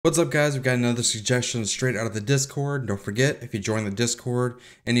What's up, guys? We've got another suggestion straight out of the Discord. Don't forget, if you join the Discord,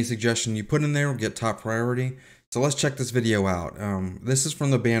 any suggestion you put in there will get top priority. So let's check this video out. This is from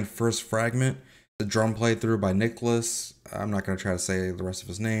the band First Fragment, the drum playthrough by Nicholas. I'm not going to try to say the rest of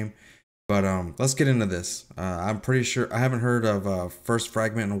his name, but let's get into this. I'm pretty sure I haven't heard of First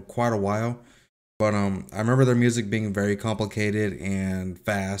Fragment in quite a while, but I remember their music being very complicated and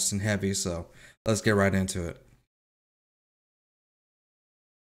fast and heavy, so let's get right into it.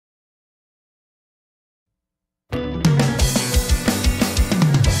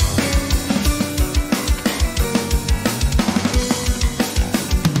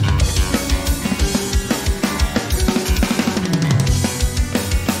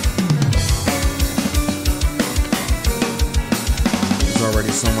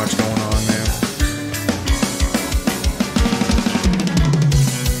 Already so much going on there.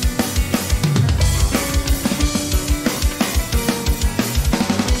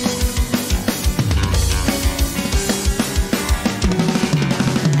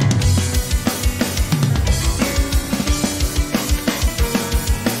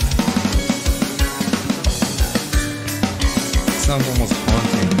 It sounds almost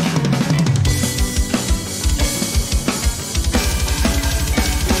haunting.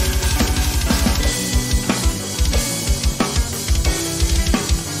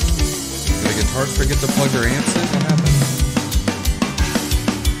 Guitars forget to plug their amps in? What happened?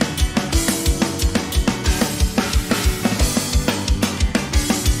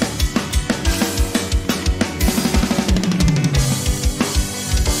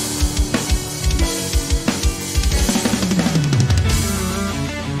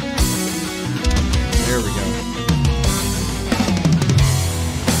 There we go.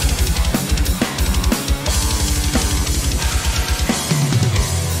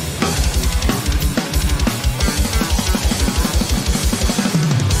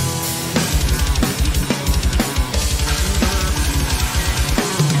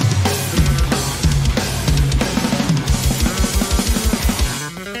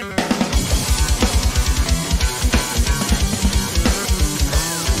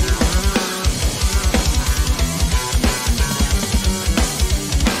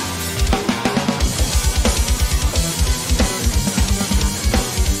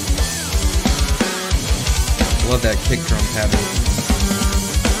 Love that kick drum pattern.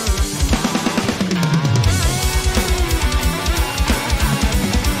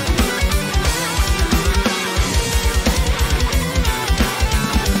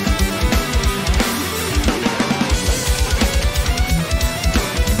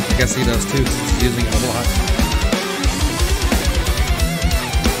 I guess he does too, since he's using it a lot.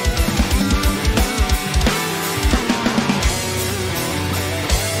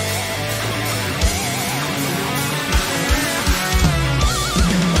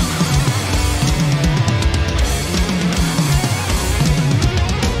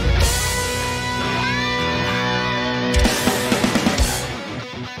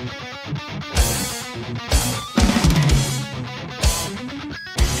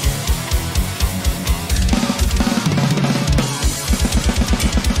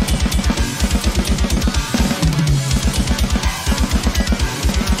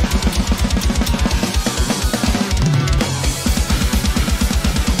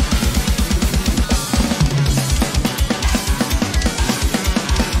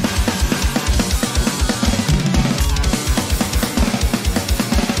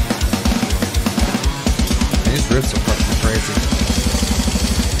 Riffs are fucking crazy.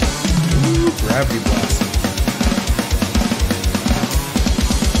 Ooh, gravity blast.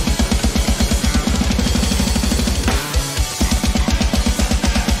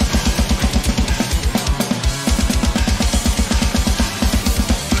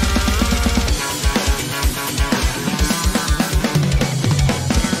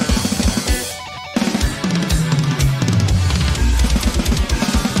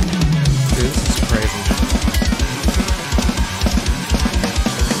 Dude, this is crazy.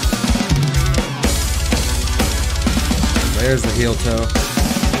 There's the heel toe.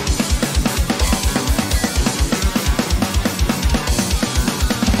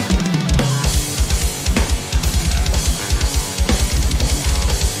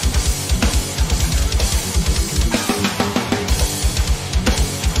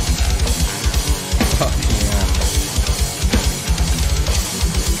 Fuck yeah.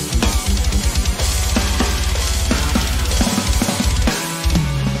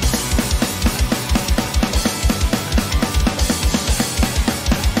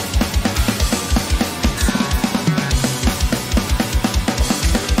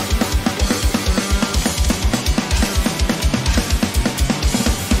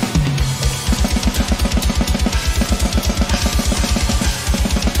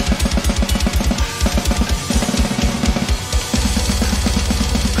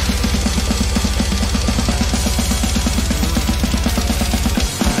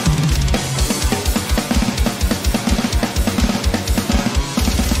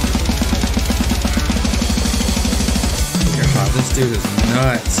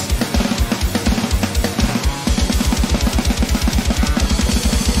 nuts.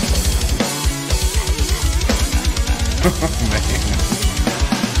 Oh man.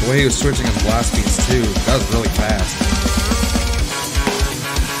 The way he was switching his blast beats too, that was really fast.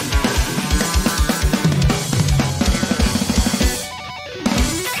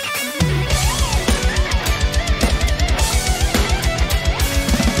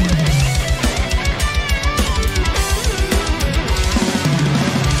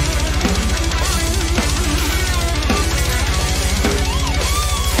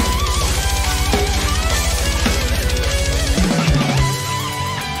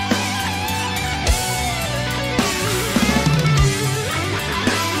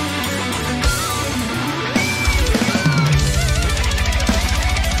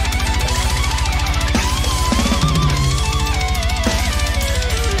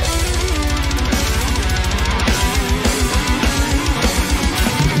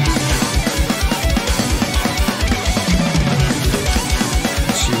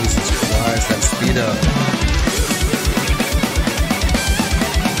 Speed up.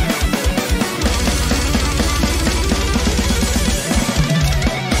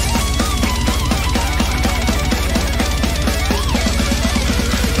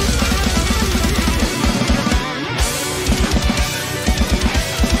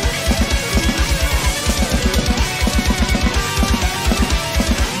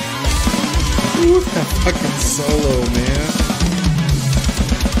 Ooh, that fucking solo, man.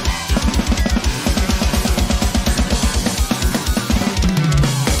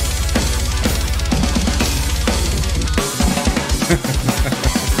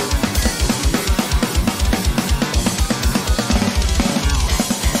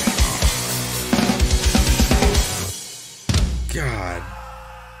 God.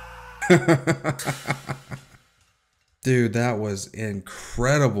 Dude, that was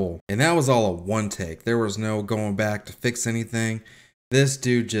incredible. And that was all a one take. There was no going back to fix anything. This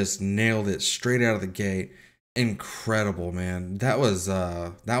dude just nailed it straight out of the gate. Incredible, man. That was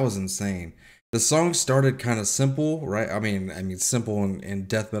insane. The song started kind of simple, right? I mean simple in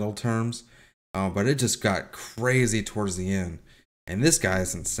death metal terms, but it just got crazy towards the end. And this guy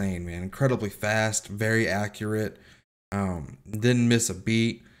is insane, man. Incredibly fast, very accurate. Didn't miss a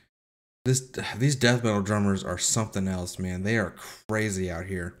beat. These death metal drummers are something else, man. They are crazy out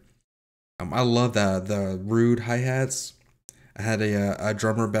here. I love the rude hi-hats. I had a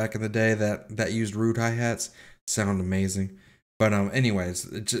drummer back in the day that used rude hi-hats. Sound amazing. But anyways,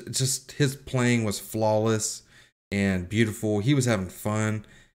 just his playing was flawless and beautiful. He was having fun.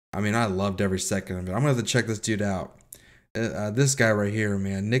 I mean, I loved every second of it. I'm gonna have to check this dude out. This guy right here,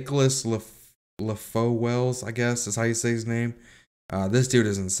 man, Nicholas LaFowells, I guess is how you say his name. This dude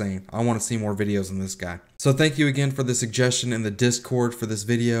is insane. I want to see more videos on this guy. So thank you again for the suggestion in the Discord for this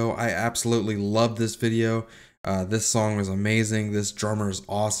video. I absolutely love this video. This song is amazing. This drummer is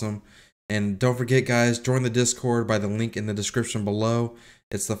awesome. And don't forget, guys, join the Discord by the link in the description below.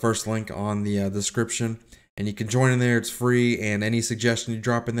 It's the first link on the description. And you can join in there. It's free. And any suggestion you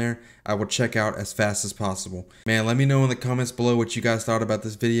drop in there, I will check out as fast as possible. Man, let me know in the comments below what you guys thought about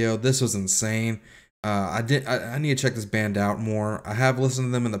this video. This was insane. I need to check this band out more. I have listened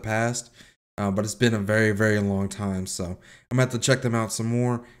to them in the past, but it's been a very, very long time. So I'm gonna have to check them out some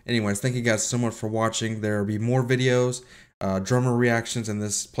more. Anyways, thank you guys so much for watching. There will be more videos, drummer reactions in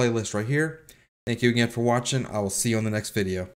this playlist right here. Thank you again for watching. I will see you on the next video.